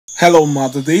Hello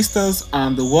Madridistas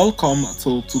and welcome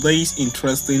to today's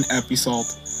interesting episode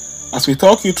as we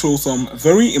talk you through some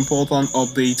very important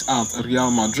updates at Real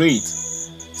Madrid.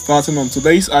 Starting on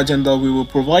today's agenda, we will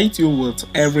provide you with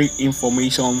every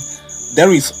information there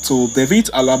is to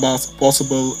David Alaba's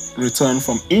possible return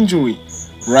from injury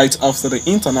right after the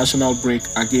international break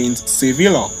against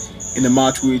Sevilla in a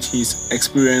match which his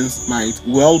experience might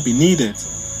well be needed.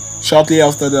 Shortly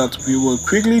after that, we will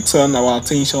quickly turn our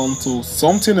attention to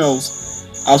something else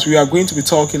as we are going to be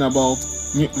talking about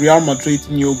Real Madrid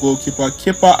new goalkeeper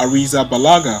Kepa'S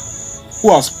Balaga, who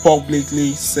has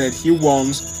publicly said he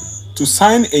wants to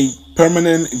sign a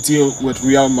permanent deal with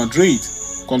Real Madrid,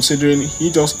 considering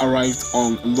he just arrived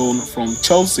on loan from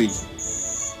Chelsea.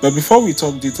 But before we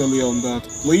talk detailedly on that,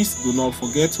 please do not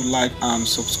forget to like and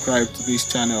subscribe to this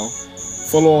channel.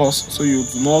 Follow us so you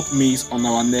do not miss on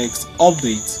our next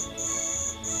update.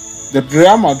 The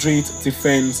Real Madrid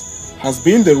defense has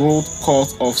been the root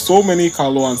cause of so many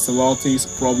Carlo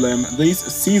Ancelotti's problems this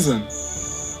season.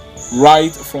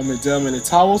 Right from Eder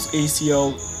Militao's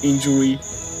ACL injury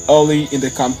early in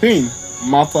the campaign,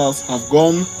 matters have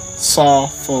gone sour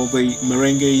for the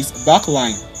Merengues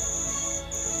backline.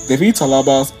 David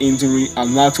Alaba's injury and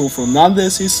Nacho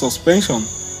Fernandez's suspension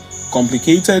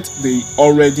complicated the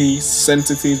already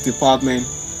sensitive department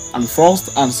and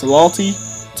forced Ancelotti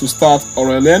to start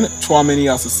Aurelien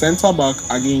Tchouameni as a centre-back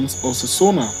against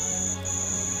Osasuna.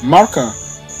 Marca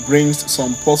brings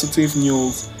some positive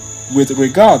news with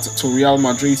regard to Real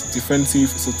Madrid's defensive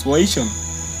situation,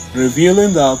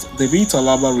 revealing that David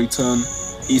Alaba's return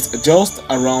is just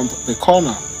around the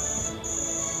corner.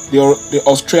 The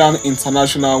Austrian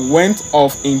international went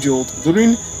off injured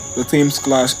during the team's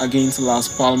clash against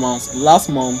Las Palmas last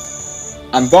month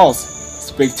and thus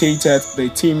spectated the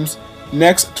team's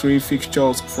next three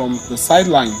fixtures from the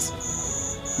sidelines.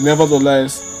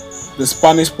 Nevertheless, the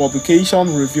Spanish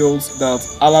publication reveals that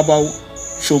Alaba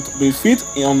should be fit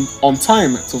on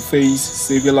time to face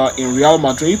Sevilla in Real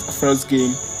Madrid's first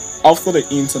game after the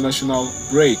international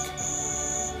break.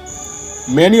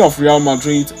 Many of Real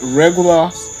Madrid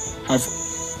regulars have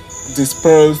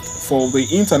dispersed for the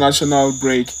international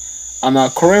break and are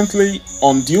currently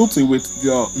on duty with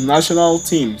their national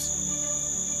teams.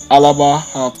 Alaba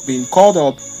had been called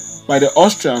up by the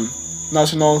Austrian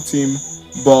national team,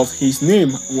 but his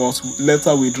name was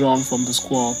later withdrawn from the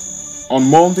squad on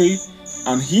Monday,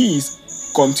 and he is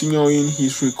continuing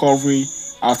his recovery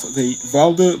at the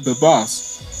Valdebebas.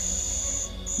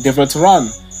 The veteran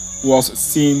was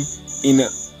seen in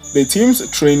the team's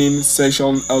training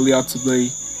session earlier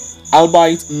today,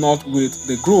 albeit not with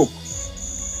the group.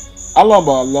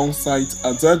 Alaba, alongside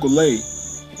Adegule,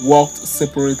 worked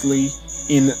separately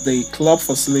in the club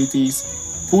facilities,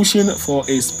 pushing for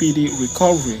a speedy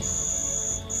recovery.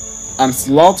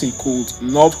 Ancelotti could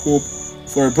not hope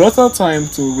for a better time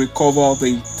to recover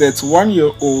the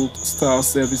 31-year-old star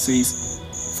services,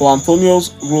 for Antonio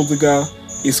Rudiger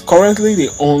is currently the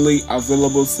only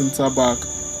available centre-back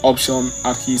option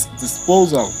at his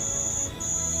disposal.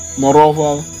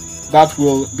 Moreover, that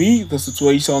will be the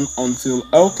situation until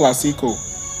El Clasico,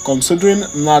 considering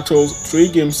Nacho's 3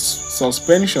 games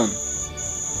suspension.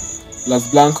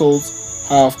 Los Blancos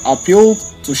have appealed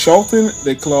to shorten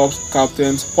the club's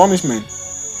captain's punishment,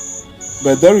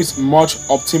 but there is much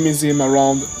optimism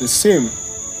around the same.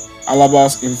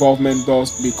 Alaba's involvement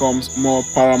thus becomes more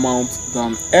paramount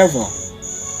than ever.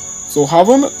 So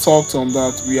having talked on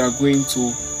that, we are going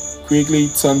to quickly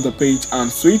turn the page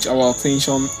and switch our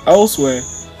attention elsewhere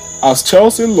as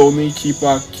Chelsea loanee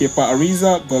keeper Kepa'S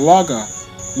Balaga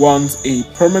wants a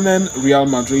permanent Real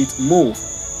Madrid move,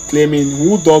 claiming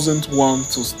who doesn't want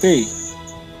to stay.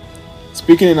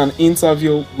 Speaking in an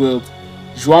interview with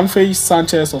Juanfe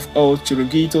Sanchez of El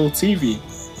Chiringuito TV,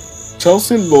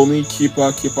 Chelsea loanee keeper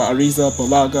Kepa'S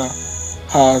Balaga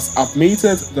has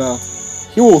admitted that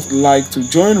he would like to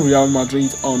join Real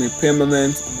Madrid on a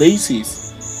permanent basis.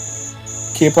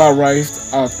 Kepa arrived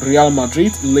at Real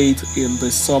Madrid late in the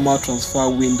summer transfer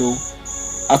window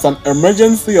as an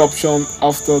emergency option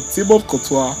after Thibaut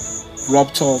Courtois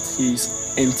ruptured his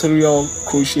anterior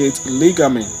cruciate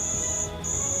ligament.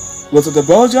 With the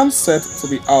Belgian set to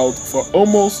be out for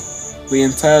almost the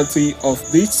entirety of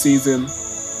this season,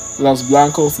 Los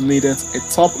Blancos needed a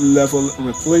top-level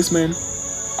replacement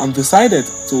and decided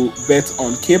to bet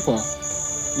on Kepa,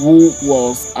 who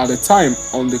was at the time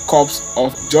on the cusp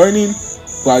of joining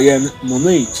Bayern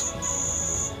Munich.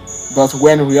 But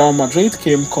when Real Madrid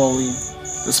came calling,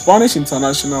 the Spanish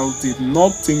international did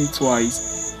not think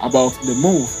twice about the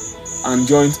move and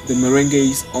joined the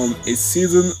Merengues on a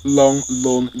season-long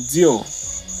loan deal.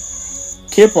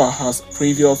 Kepa has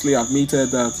previously admitted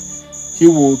that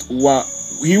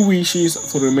he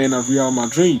wishes to remain at Real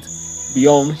Madrid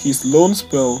beyond his loan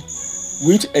spell,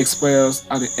 which expires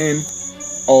at the end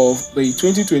of the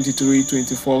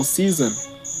 2023-24 season,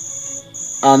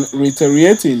 and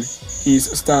reiterating his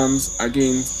stance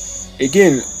again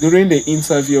during the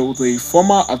interview. The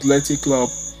former Athletic Club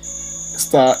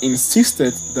star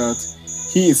insisted that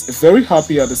he is very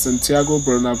happy at the Santiago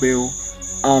Bernabeu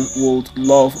and would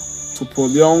love to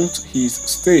prolong his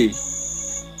stay.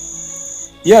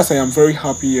 Yes, I am very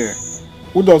happy here.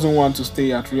 Who doesn't want to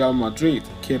stay at Real Madrid?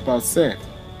 Kepa'S said.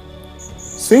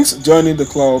 Since joining the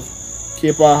club,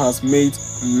 Kepa has made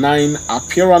 9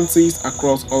 appearances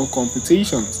across all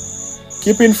competitions,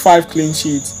 keeping 5 clean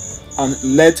sheets and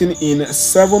letting in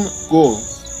 7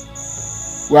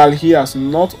 goals. While he has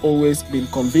not always been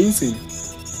convincing,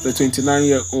 the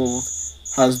 29-year-old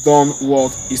has done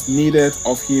what is needed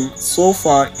of him so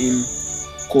far in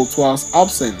Courtois'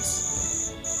 absence.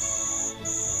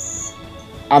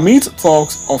 Amid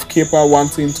talks of Kepa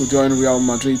wanting to join Real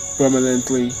Madrid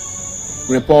permanently,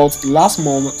 reports last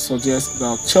month suggest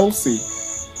that Chelsea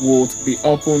would be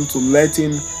open to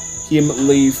letting him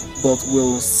leave but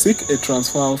will seek a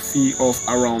transfer fee of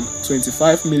around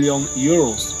 25 million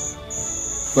euros.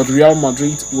 But Real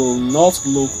Madrid will not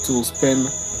look to spend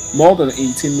more than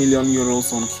 18 million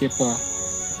euros on Kepa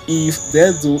if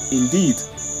they do indeed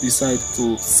decide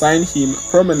to sign him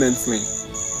permanently.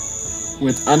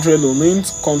 With Andre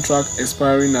Lunin's contract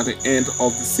expiring at the end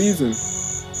of the season,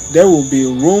 there will be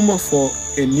room for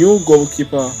a new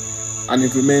goalkeeper, and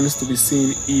it remains to be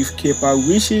seen if Kepa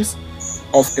wishes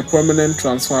of a permanent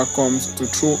transfer comes to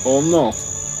true or not.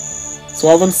 So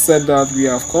having said that, we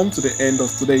have come to the end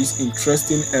of today's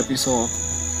interesting episode.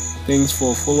 Thanks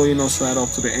for following us right up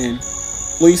to the end.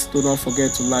 Please do not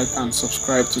forget to like and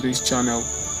subscribe to this channel.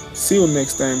 See you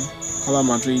next time. Hala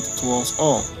Madrid to us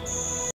all.